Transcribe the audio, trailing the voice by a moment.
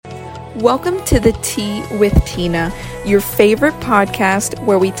Welcome to the Tea with Tina, your favorite podcast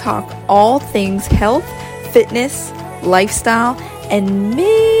where we talk all things health, fitness, lifestyle, and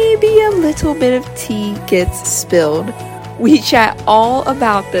maybe a little bit of tea gets spilled. We chat all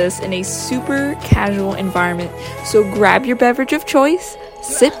about this in a super casual environment, so grab your beverage of choice,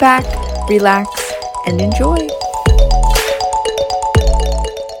 sit back, relax, and enjoy.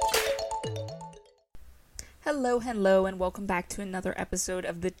 Hello, and welcome back to another episode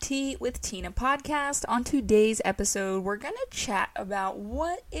of the Tea with Tina podcast. On today's episode, we're going to chat about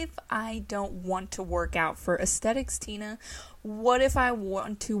what if I don't want to work out for aesthetics, Tina? What if I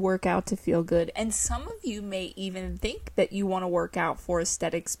want to work out to feel good? And some of you may even think that you want to work out for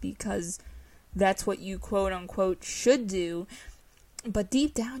aesthetics because that's what you quote unquote should do. But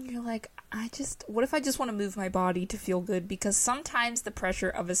deep down, you're like, what if I just want to move my body to feel good? Because sometimes the pressure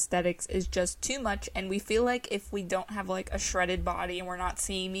of aesthetics is just too much, and we feel like if we don't have like a shredded body and we're not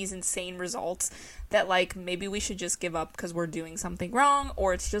seeing these insane results, that like maybe we should just give up because we're doing something wrong,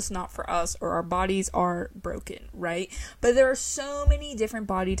 or it's just not for us, or our bodies are broken, right? But there are so many different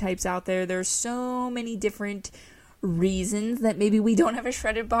body types out there. There's so many different reasons that maybe we don't have a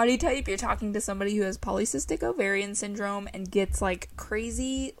shredded body type. You're talking to somebody who has polycystic ovarian syndrome and gets like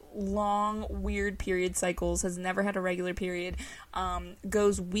crazy long weird period cycles, has never had a regular period,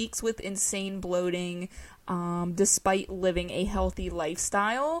 goes weeks with insane bloating, despite living a healthy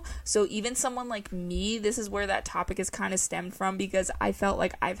lifestyle. So even someone like me, this is where that topic is kind of stemmed from, because I felt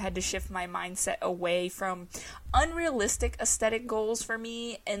like I've had to shift my mindset away from unrealistic aesthetic goals for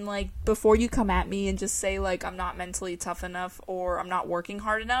me. And like, before you come at me and just say like I'm not mentally tough enough or I'm not working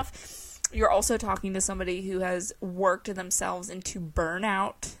hard enough, you're also talking to somebody who has worked themselves into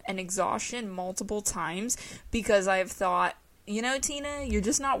burnout and exhaustion multiple times, because I've thought, you know, Tina, you're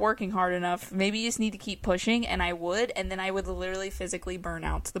just not working hard enough. Maybe you just need to keep pushing. And I would, and then I would literally physically burn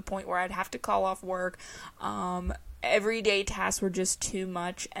out to the point where I'd have to call off work. Everyday tasks were just too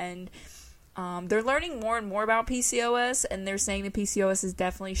much. And they're learning more and more about PCOS, and they're saying that PCOS is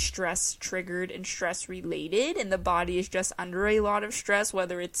definitely stress triggered and stress related, and the body is just under a lot of stress,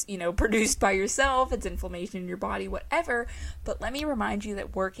 whether it's, you know, produced by yourself, it's inflammation in your body, whatever. But let me remind you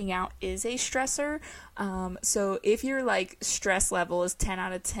that working out is a stressor. So if your like stress level is 10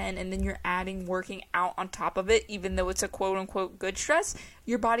 out of 10 and then you're adding working out on top of it, even though it's a quote unquote good stress,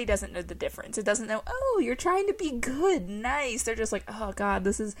 your body doesn't know the difference. It doesn't know, oh, you're trying to be good, nice. They're just like, oh God,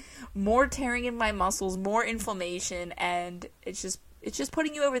 this is more tearing in my muscles, more inflammation, and it's just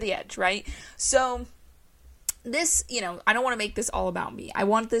putting you over the edge, right? So this, you know, I don't want to make this all about me. I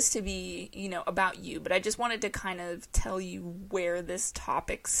want this to be, you know, about you, but I just wanted to kind of tell you where this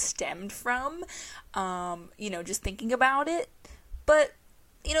topic stemmed from, you know, just thinking about it. But,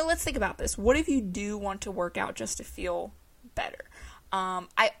 you know, let's think about this. What if you do want to work out just to feel better?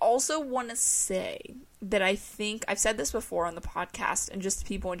 I also want to say that I think, I've said this before on the podcast and just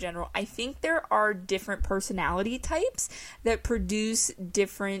people in general, I think there are different personality types that produce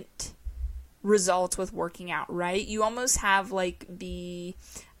different results with working out, right? You almost have like I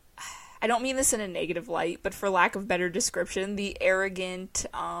don't mean this in a negative light, but for lack of better description, the arrogant,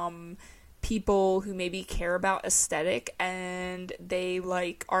 people who maybe care about aesthetic and they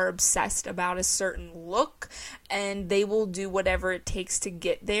like are obsessed about a certain look and they will do whatever it takes to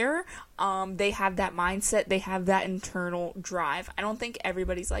get there. They have that mindset, they have that internal drive. I don't think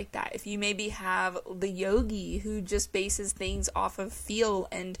everybody's like that. If you maybe have the yogi who just bases things off of feel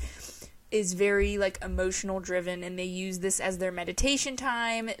and is very like emotional driven, and they use this as their meditation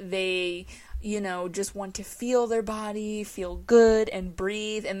time, they, you know, just want to feel their body, feel good and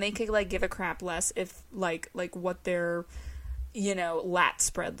breathe, and they could like give a crap less if like what their, you know, lat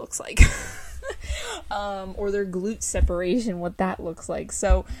spread looks like. Or their glute separation, what that looks like.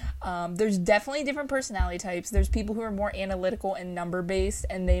 So there's definitely different personality types. There's people who are more analytical and number based,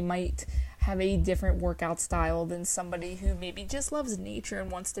 and they might have a different workout style than somebody who maybe just loves nature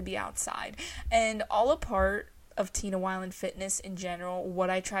and wants to be outside. And all a part of Tina Weiland Fitness in general, what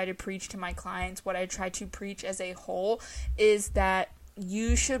I try to preach to my clients, what I try to preach as a whole, is that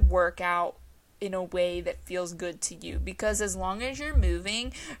you should work out in a way that feels good to you, because as long as you're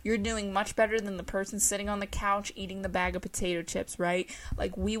moving, you're doing much better than the person sitting on the couch eating the bag of potato chips, right?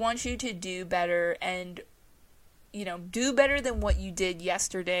 Like, we want you to do better and, you know, do better than what you did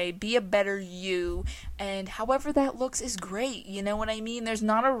yesterday, be a better you, and however that looks is great, you know what I mean? There's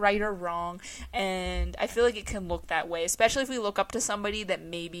not a right or wrong, and I feel like it can look that way, especially if we look up to somebody that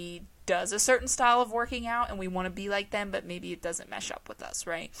maybe does a certain style of working out and we want to be like them, but maybe it doesn't mesh up with us,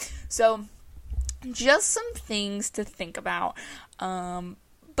 right? So just some things to think about.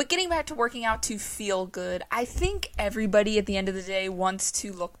 But getting back to working out to feel good, I think everybody at the end of the day wants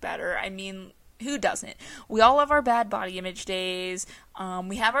to look better. I mean, who doesn't? We all have our bad body image days.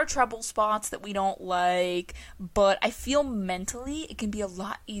 We have our trouble spots that we don't like. But I feel mentally it can be a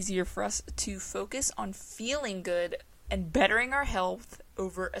lot easier for us to focus on feeling good and bettering our health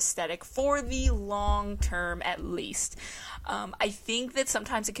over aesthetic for the long term at least. I think that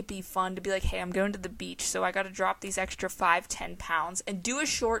sometimes it could be fun to be like, hey, I'm going to the beach, so I got to drop these extra 5-10 pounds and do a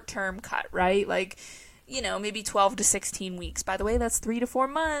short-term cut, right? Like, you know, maybe 12 to 16 weeks. By the way, that's 3 to 4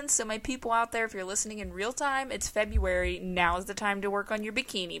 months. So my people out there, if you're listening in real time, it's February. Now is the time to work on your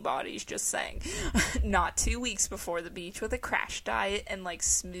bikini bodies, just saying. Not 2 weeks before the beach with a crash diet and like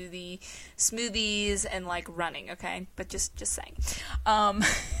smoothies and like running, okay? But just saying.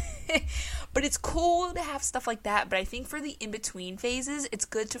 But it's cool to have stuff like that. But I think for the in-between phases, it's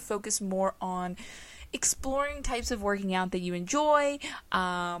good to focus more on exploring types of working out that you enjoy,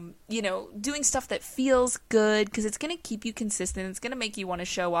 doing stuff that feels good, because it's going to keep you consistent, it's going to make you want to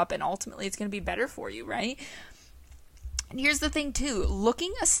show up, and ultimately it's going to be better for you, right? And here's the thing too,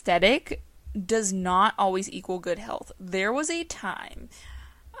 looking aesthetic does not always equal good health. There was a time,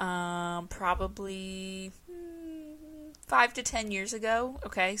 probably 5 to 10 years ago,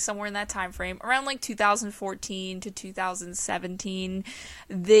 okay, somewhere in that time frame, around like 2014 to 2017,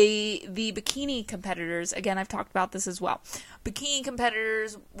 the bikini competitors, again, I've talked about this as well, bikini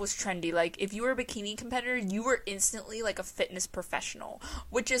competitors was trendy. Like, if you were a bikini competitor, you were instantly like a fitness professional,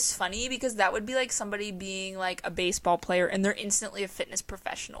 which is funny because that would be like somebody being like a baseball player and they're instantly a fitness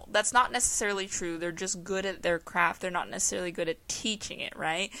professional. That's not necessarily true. They're just good at their craft. They're not necessarily good at teaching it,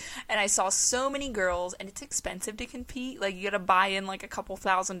 right? And I saw so many girls, and it's expensive to compete. Like, you gotta buy in like a couple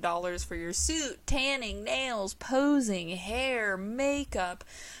 $1,000s for your suit, tanning, nails, posing, hair, makeup,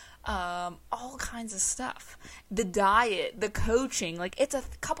 all kinds of stuff. The diet, the coaching, like, it's a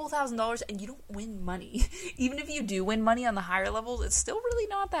couple $1,000s and you don't win money. Even if you do win money on the higher levels, it's still really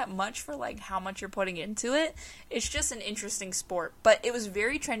not that much for like how much you're putting into it. It's just an interesting sport, but it was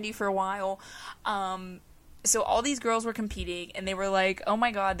very trendy for a while. So all these girls were competing and they were like, oh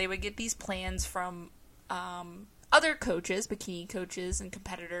my god, they would get these plans from other coaches, bikini coaches and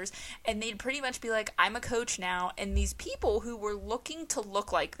competitors, and they'd pretty much be like, I'm a coach now, and these people who were looking to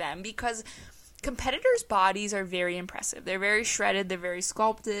look like them, because competitors' bodies are very impressive. They're very shredded, they're very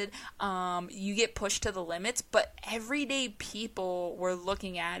sculpted, you get pushed to the limits, but everyday people were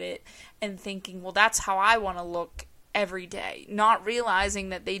looking at it and thinking, well, that's how I want to look every day, not realizing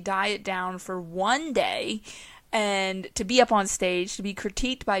that they diet down for one day and to be up on stage, to be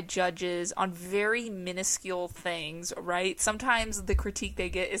critiqued by judges on very minuscule things, right? Sometimes the critique they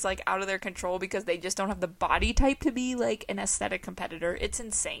get is like out of their control because they just don't have the body type to be like an aesthetic competitor. It's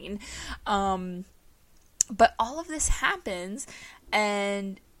insane. But all of this happens,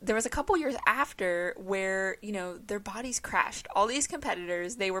 and there was a couple years after where, you know, their bodies crashed. All these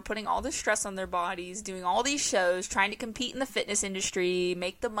competitors, they were putting all this stress on their bodies, doing all these shows, trying to compete in the fitness industry,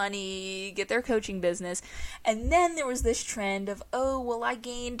 make the money, get their coaching business. And then there was this trend of, oh, well, I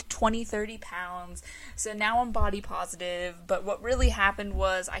gained 20, 30 pounds, so now I'm body positive. But what really happened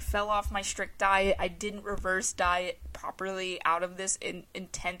was I fell off my strict diet. I didn't reverse diet properly out of this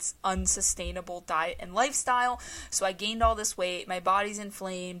intense, unsustainable diet and lifestyle. So I gained all this weight. My body's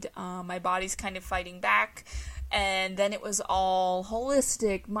inflamed. My body's kind of fighting back, and then it was all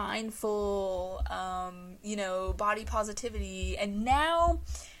holistic, mindful, body positivity, and now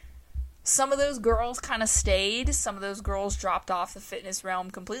some of those girls kind of stayed, some of those girls dropped off the fitness realm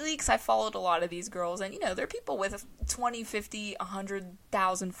completely, because I followed a lot of these girls, and, they're people with 20, 50,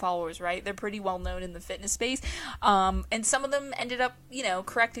 100,000 followers, right? They're pretty well known in the fitness space, and some of them ended up,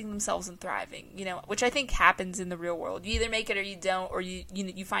 correcting themselves and thriving, which I think happens in the real world. You either make it or you don't, or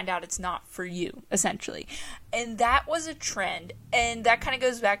you find out it's not for you, essentially. And that was a trend, and that kind of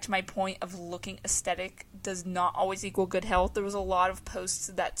goes back to my point of looking aesthetic does not always equal good health. There was a lot of posts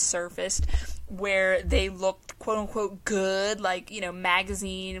that surfaced where they looked quote-unquote good, like,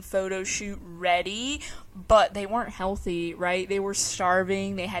 magazine photo shoot ready, but they weren't healthy, right? They were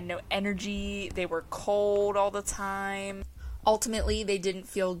starving, they had no energy, they were cold all the time. Ultimately, they didn't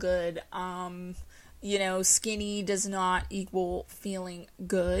feel good. Skinny does not equal feeling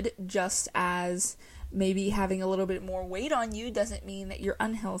good, just as maybe having a little bit more weight on you doesn't mean that you're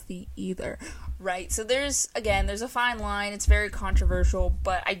unhealthy either, right? So there's a fine line. It's very controversial,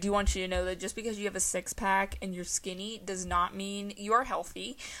 but I do want you to know that just because you have a six-pack and you're skinny does not mean you're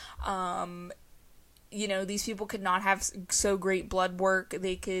healthy. These people could not have so great blood work.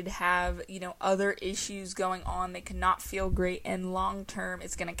 They could have, other issues going on. They could not feel great, and long-term,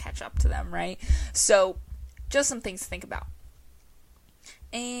 it's going to catch up to them, right? So just some things to think about.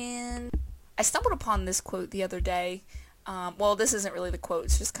 And I stumbled upon this quote the other day. Well, this isn't really the quote,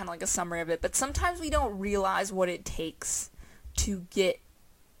 it's just kind of like a summary of it. But sometimes we don't realize what it takes to get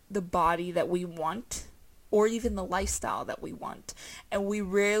the body that we want, or even the lifestyle that we want. And we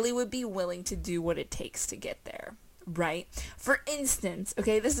rarely would be willing to do what it takes to get there, right? For instance,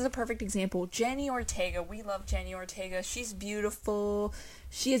 okay, this is a perfect example. Jenny Ortega. We love Jenny Ortega. She's beautiful.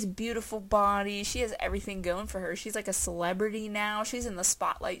 She has a beautiful body. She has everything going for her. She's like a celebrity now. She's in the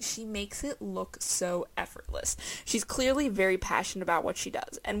spotlight. She makes it look so effortless. She's clearly very passionate about what she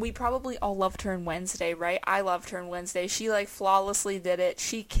does. And we probably all loved her in Wednesday, right? I loved her in Wednesday. She like flawlessly did it.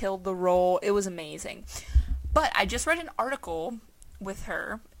 She killed the role. It was amazing. But I just read an article with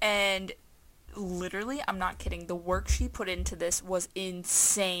her, and literally, I'm not kidding, the work she put into this was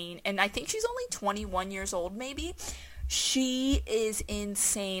insane. And I think she's only 21 years old, maybe. She is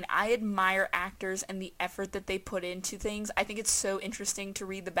insane. I admire actors and the effort that they put into things. I think it's so interesting to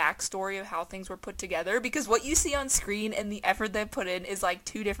read the backstory of how things were put together, because what you see on screen and the effort they put in is like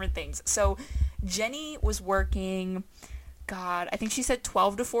two different things. So Jenny was working, God, I think she said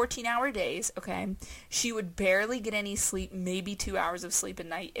 12 to 14 hour days, okay? She would barely get any sleep, maybe 2 hours of sleep a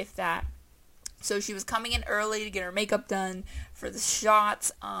night, if that. So she was coming in early to get her makeup done for the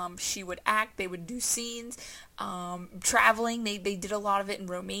shots. She would act. They would do scenes. Traveling. They did a lot of it in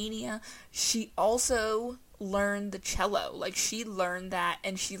Romania. She also learned the cello. Like, she learned that,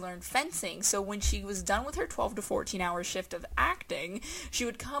 and she learned fencing. So when she was done with her 12 to 14 hour shift of acting, she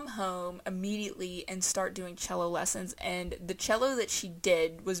would come home immediately and start doing cello lessons. And the cello that she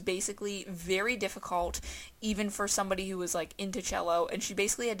did was basically very difficult, even for somebody who was like into cello. And she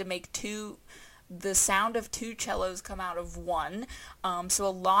basically had to make the sound of two cellos come out of one. So a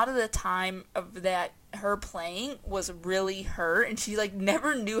lot of the time of that, her playing was really her, and she like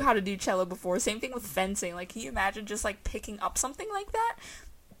never knew how to do cello before. Same thing with fencing. Like, can you imagine just like picking up something like that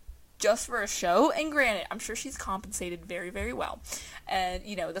just for a show? And granted, I'm sure she's compensated very, very well, and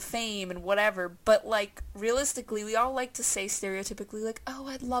you know, the fame and whatever, but like realistically, we all like to say stereotypically like, oh,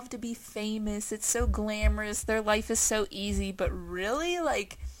 I'd love to be famous, it's so glamorous, their life is so easy. But really,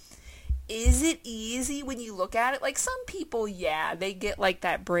 like, is it easy when you look at it? Like, some people, yeah, they get like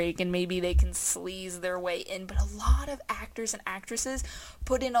that break and maybe they can sleaze their way in, but a lot of actors and actresses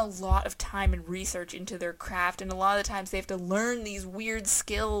put in a lot of time and research into their craft, and a lot of the times they have to learn these weird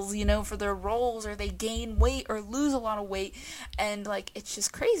skills, you know, for their roles, or they gain weight or lose a lot of weight, and like, it's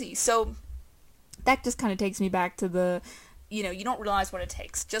just crazy. So that just kind of takes me back to the, you know, you don't realize what it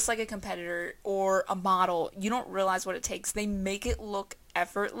takes. Just like a competitor or a model, you don't realize what it takes. They make it look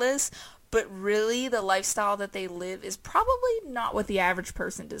effortless, but really the lifestyle that they live is probably not what the average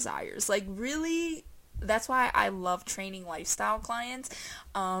person desires. Like, really, that's why I love training lifestyle clients,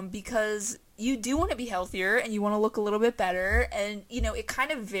 because you do want to be healthier and you want to look a little bit better, and you know, it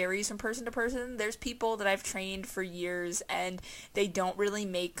kind of varies from person to person. There's people that I've trained for years and they don't really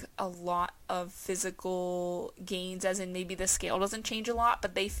make a lot of physical gains, as in maybe the scale doesn't change a lot,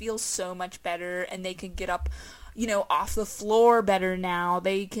 but they feel so much better and they can get up, you know, off the floor better now.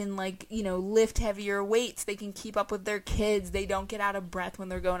 They can, like, you know, lift heavier weights. They can keep up with their kids. They don't get out of breath when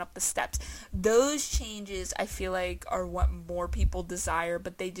they're going up the steps. Those changes, I feel like, are what more people desire,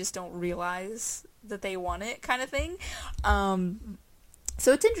 but they just don't realize that they want it, kind of thing.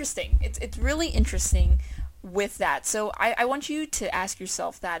 So it's interesting. It's really interesting with that. So I want you to ask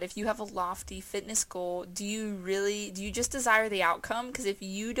yourself that if you have a lofty fitness goal, do you just desire the outcome? Because if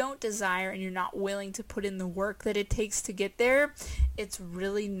you don't desire and you're not willing to put in the work that it takes to get there, it's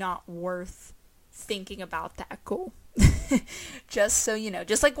really not worth thinking about that goal. Just so you know,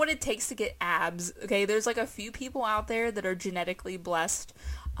 just like what it takes to get abs, okay, there's like a few people out there that are genetically blessed,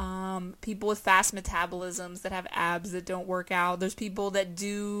 people with fast metabolisms that have abs that don't work out. There's people that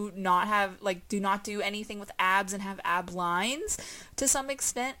do not do anything with abs and have ab lines to some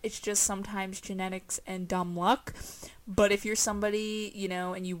extent. It's just sometimes genetics and dumb luck. But if you're somebody, you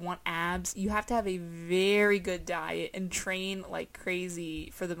know, and you want abs, you have to have a very good diet and train like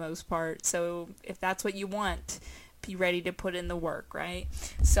crazy for the most part. So if that's what you want, be ready to put in the work, right?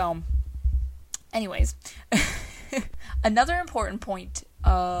 So anyways, another important point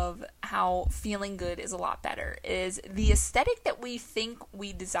of how feeling good is a lot better is the aesthetic that we think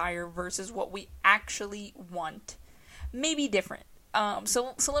we desire versus what we actually want may be different.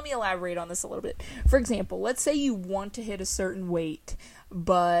 So let me elaborate on this a little bit. For example, let's say you want to hit a certain weight,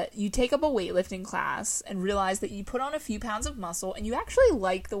 but you take up a weightlifting class and realize that you put on a few pounds of muscle and you actually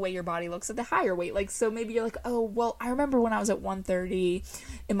like the way your body looks at the higher weight. Like, so maybe you're like, oh, well, I remember when I was at 130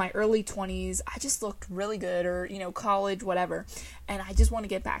 in my early 20s, I just looked really good, or, you know, college, whatever. And I just want to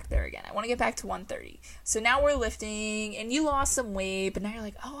get back there again. I want to get back to 130. So now we're lifting and you lost some weight, but now you're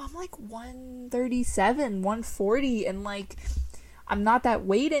like, oh, I'm like 137, 140, and like, I'm not that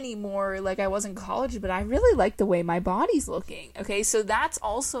weight anymore like I was in college, but I really like the way my body's looking. Okay, so that's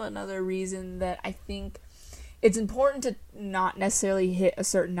also another reason that I think it's important to not necessarily hit a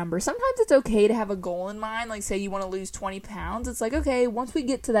certain number. Sometimes it's okay to have a goal in mind, like say you want to lose 20 pounds. It's like, okay, once we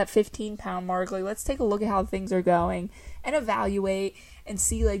get to that 15-pound mark, like let's take a look at how things are going and evaluate and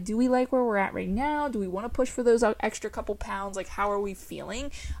see, like, do we like where we're at right now? Do we want to push for those extra couple pounds? Like, how are we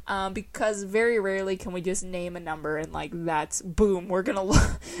feeling? Because very rarely can we just name a number and like that's boom, we're gonna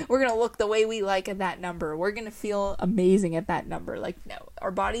look the way we like at that number. We're gonna feel amazing at that number. Like, no,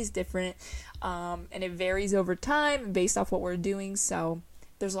 our body's different, and it varies over time based off what we're doing. So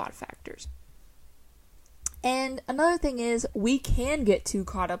there's a lot of factors. And another thing is, we can get too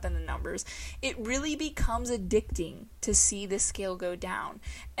caught up in the numbers. It really becomes addicting to see the scale go down.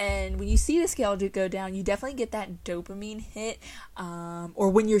 And when you see the scale go down, you definitely get that dopamine hit. Or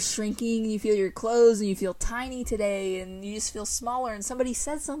when you're shrinking, you feel your clothes and you feel tiny today and you just feel smaller. And somebody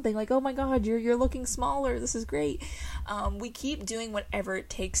says something like, oh my God, you're looking smaller. This is great. We keep doing whatever it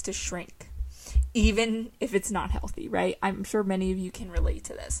takes to shrink, even if it's not healthy, right? I'm sure many of you can relate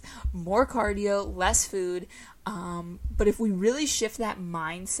to this. More cardio, less food. But if we really shift that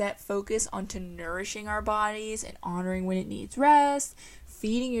mindset focus onto nourishing our bodies and honoring when it needs rest,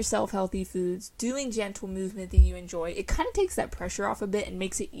 feeding yourself healthy foods, doing gentle movement that you enjoy, it kind of takes that pressure off a bit and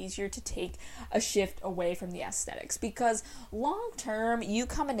makes it easier to take a shift away from the aesthetics. Because long term, you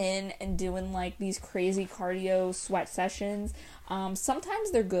coming in and doing like these crazy cardio sweat sessions,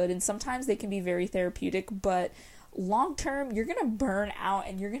 sometimes they're good and sometimes they can be very therapeutic, but long term, you're going to burn out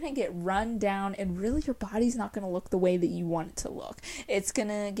and you're going to get run down, and really your body's not going to look the way that you want it to look. It's going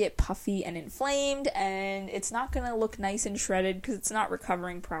to get puffy and inflamed, and it's not going to look nice and shredded because it's not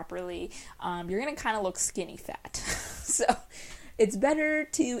recovering properly. You're going to kind of look skinny fat. So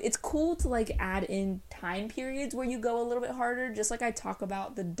it's cool to like add in time periods where you go a little bit harder, just like I talk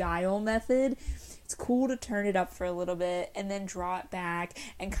about the dial method. It's cool to turn it up for a little bit and then draw it back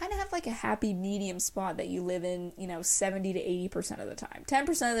and kind of have like a happy medium spot that you live in, 70 to 80% of the time.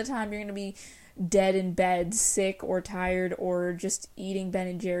 10% of the time you're going to be dead in bed, sick or tired, or just eating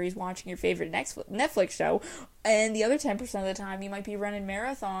Ben & Jerry's, watching your favorite Netflix show. And the other 10% of the time you might be running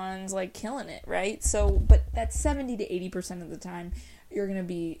marathons, like killing it, right? So, but that 70 to 80% of the time you're going to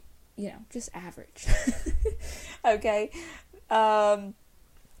be, just average. Okay.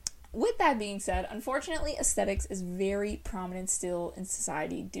 With that being said, unfortunately, aesthetics is very prominent still in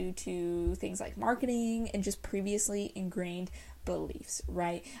society due to things like marketing and just previously ingrained beliefs,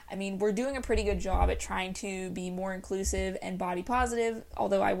 right? I mean, we're doing a pretty good job at trying to be more inclusive and body positive,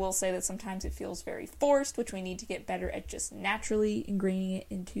 although I will say that sometimes it feels very forced, which we need to get better at just naturally ingraining it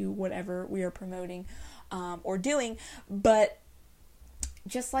into whatever we are promoting or doing. But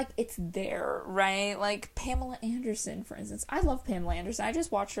just like it's there, right? Like Pamela Anderson, for instance. I love Pamela Anderson. I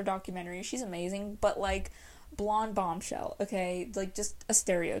just watched her documentary. She's amazing. But like blonde bombshell, okay? Like just a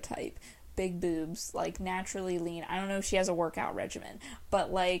stereotype. Big boobs, like naturally lean. I don't know if she has a workout regimen.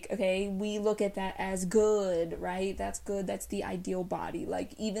 But like, okay, we look at that as good, right? That's good. That's the ideal body.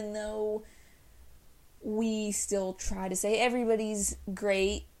 Like even though we still try to say everybody's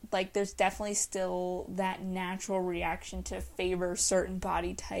great, like there's definitely still that natural reaction to favor certain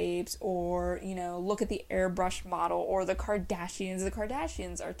body types, or look at the airbrush model or the Kardashians. The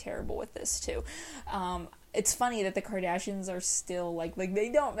Kardashians are terrible with this too. It's funny that the Kardashians are still like they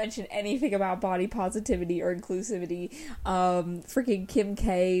don't mention anything about body positivity or inclusivity. Freaking Kim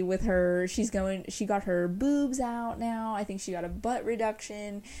K with she got her boobs out now. I think she got a butt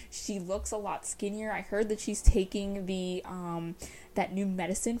reduction. She looks a lot skinnier. I heard that she's taking the that new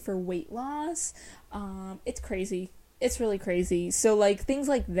medicine for weight loss. It's crazy. It's really crazy. So like things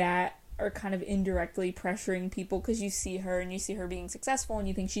like that are kind of indirectly pressuring people because you see her and you see her being successful and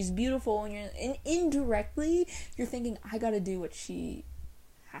you think she's beautiful, and indirectly you're thinking, I gotta do what she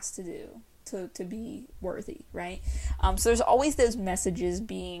has to do to be worthy, right? So there's always those messages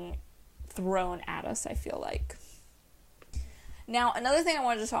being thrown at us, I feel like. Now, another thing I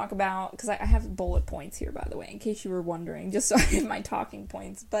wanted to talk about, because I have bullet points here, by the way, in case you were wondering, just so I have my talking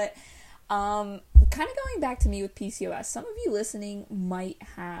points, but kind of going back to me with PCOS, some of you listening might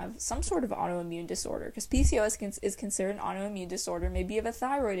have some sort of autoimmune disorder, because PCOS is considered an autoimmune disorder. Maybe you have a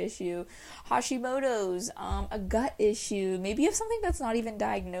thyroid issue, Hashimoto's, a gut issue, maybe you have something that's not even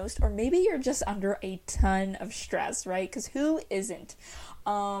diagnosed, or maybe you're just under a ton of stress, right? Because who isn't?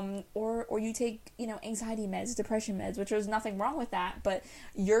 Or you take, anxiety meds, depression meds, which there's nothing wrong with that, but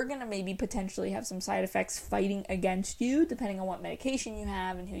you're gonna maybe potentially have some side effects fighting against you, depending on what medication you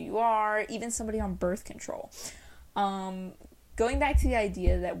have and who you are, even somebody on birth control. Going back to the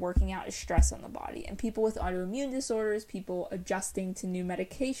idea that working out is stress on the body, and people with autoimmune disorders, people adjusting to new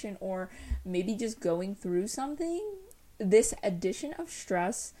medication, or maybe just going through something, this addition of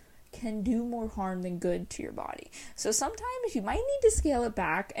stress can do more harm than good to your body. So sometimes you might need to scale it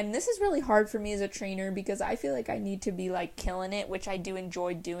back, and this is really hard for me as a trainer because I feel like I need to be like killing it, which I do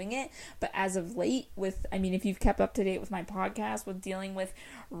enjoy doing it, but as of late if you've kept up to date with my podcast, with dealing with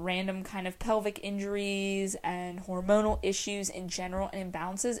random kind of pelvic injuries and hormonal issues in general and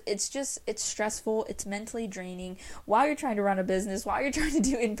imbalances, it's stressful, it's mentally draining while you're trying to run a business, while you're trying to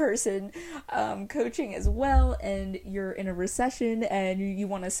do in-person coaching as well, and you're in a recession and you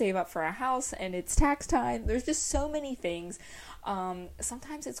want to save up for a house and it's tax time. There's just so many things.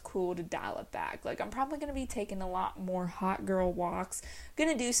 Sometimes it's cool to dial it back. Like, I'm probably going to be taking a lot more hot girl walks,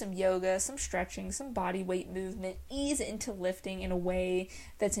 going to do some yoga, some stretching, some body weight movement, ease into lifting in a way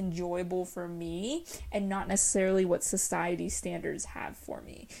that's enjoyable for me and not necessarily what society standards have for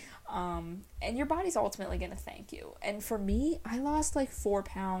me. And your body's ultimately going to thank you. And for me, I lost like 4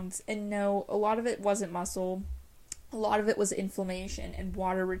 pounds, and no, a lot of it wasn't muscle. A lot of it was inflammation and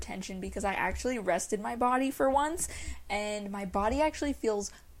water retention, because I actually rested my body for once, and my body actually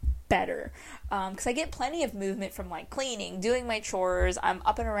feels better, because I get plenty of movement from like cleaning, doing my chores, I'm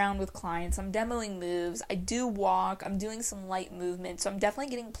up and around with clients, I'm demoing moves, I do walk, I'm doing some light movement, so I'm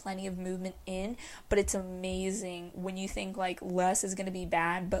definitely getting plenty of movement in. But it's amazing when you think like less is going to be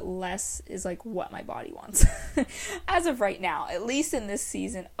bad, but less is like what my body wants as of right now, at least in this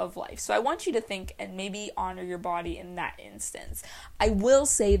season of life. So I want you to think and maybe honor your body in that instance. I will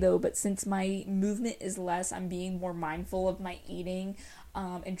say though, but since my movement is less, I'm being more mindful of my eating,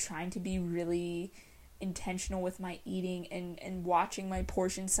 and trying to be really intentional with my eating and watching my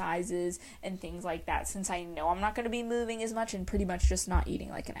portion sizes and things like that, since I know I'm not going to be moving as much and pretty much just not eating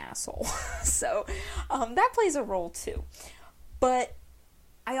like an asshole. So that plays a role too. But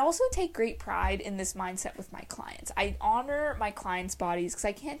I also take great pride in this mindset with my clients. I honor my clients' bodies, because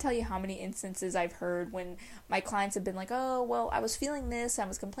I can't tell you how many instances I've heard when my clients have been like, oh, well, I was feeling this, I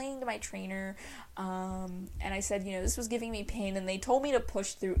was complaining to my trainer, and I said, this was giving me pain, and they told me to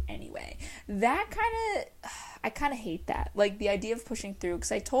push through anyway. I kind of hate that, like the idea of pushing through,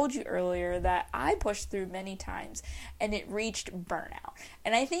 because I told you earlier that I pushed through many times, and it reached burnout.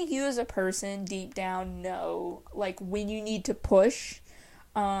 And I think you as a person deep down know, like, when you need to push,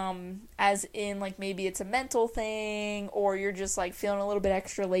 as in like maybe it's a mental thing, or you're just like feeling a little bit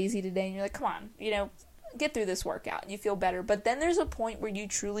extra lazy today and you're like, come on, get through this workout, and you feel better. But then there's a point where you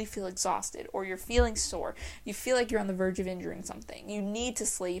truly feel exhausted, or you're feeling sore, you feel like you're on the verge of injuring something, you need to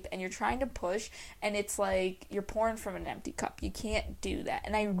sleep, and you're trying to push, and it's like you're pouring from an empty cup. You can't do that.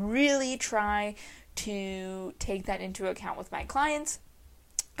 And I really try to take that into account with my clients.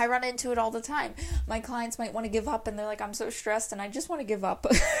 I run into it all the time. My clients might want to give up, and they're like, I'm so stressed and I just want to give up.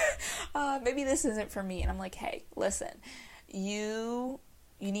 Maybe this isn't for me. And I'm like, hey, listen, you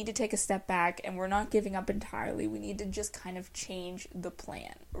need to take a step back, and we're not giving up entirely. We need to just kind of change the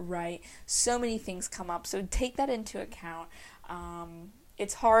plan, right? So many things come up, so take that into account.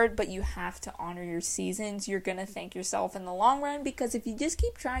 It's hard, but you have to honor your seasons. You're going to thank yourself in the long run, because if you just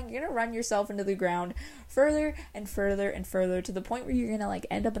keep trying, you're going to run yourself into the ground further and further and further, to the point where you're going to like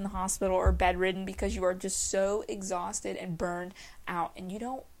end up in the hospital or bedridden, because you are just so exhausted and burned out, and you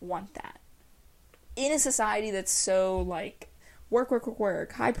don't want that. In a society that's so like work,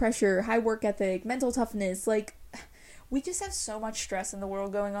 high pressure, high work ethic, mental toughness, like, we just have so much stress in the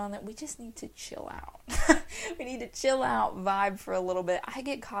world going on that we just need to chill out. We need to chill out, vibe for a little bit. I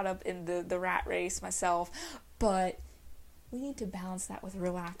get caught up in the rat race myself, but we need to balance that with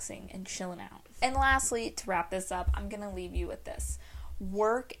relaxing and chilling out. And lastly, to wrap this up, I'm going to leave you with this.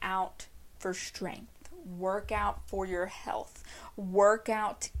 Work out for strength. Work out for your health. Work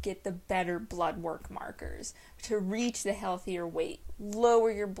out to get the better blood work markers, to reach the healthier weight,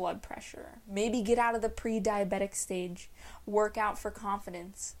 lower your blood pressure, maybe get out of the pre-diabetic stage. Work out for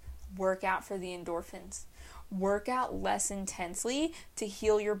confidence. Work out for the endorphins. Work out less intensely to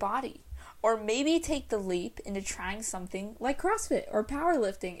heal your body. Or maybe take the leap into trying something like CrossFit or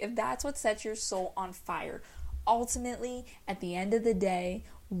powerlifting if that's what sets your soul on fire. Ultimately, at the end of the day,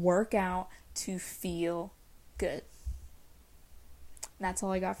 work out to feel good. And that's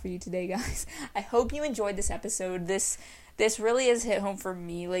all I got for you today, guys. I hope you enjoyed this episode. This really has hit home for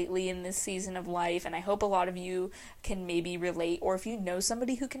me lately in this season of life, and I hope a lot of you can maybe relate, or if you know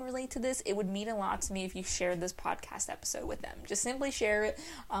somebody who can relate to this, it would mean a lot to me if you shared this podcast episode with them. Just simply share it.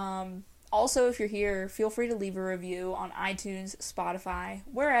 Also, if you're here, feel free to leave a review on iTunes, Spotify,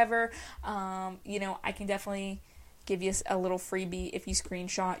 wherever. I can definitely give you a little freebie if you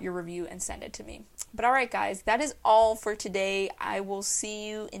screenshot your review and send it to me. But all right, guys, that is all for today. I will see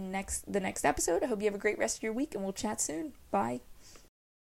you in the next episode. I hope you have a great rest of your week, and we'll chat soon. Bye.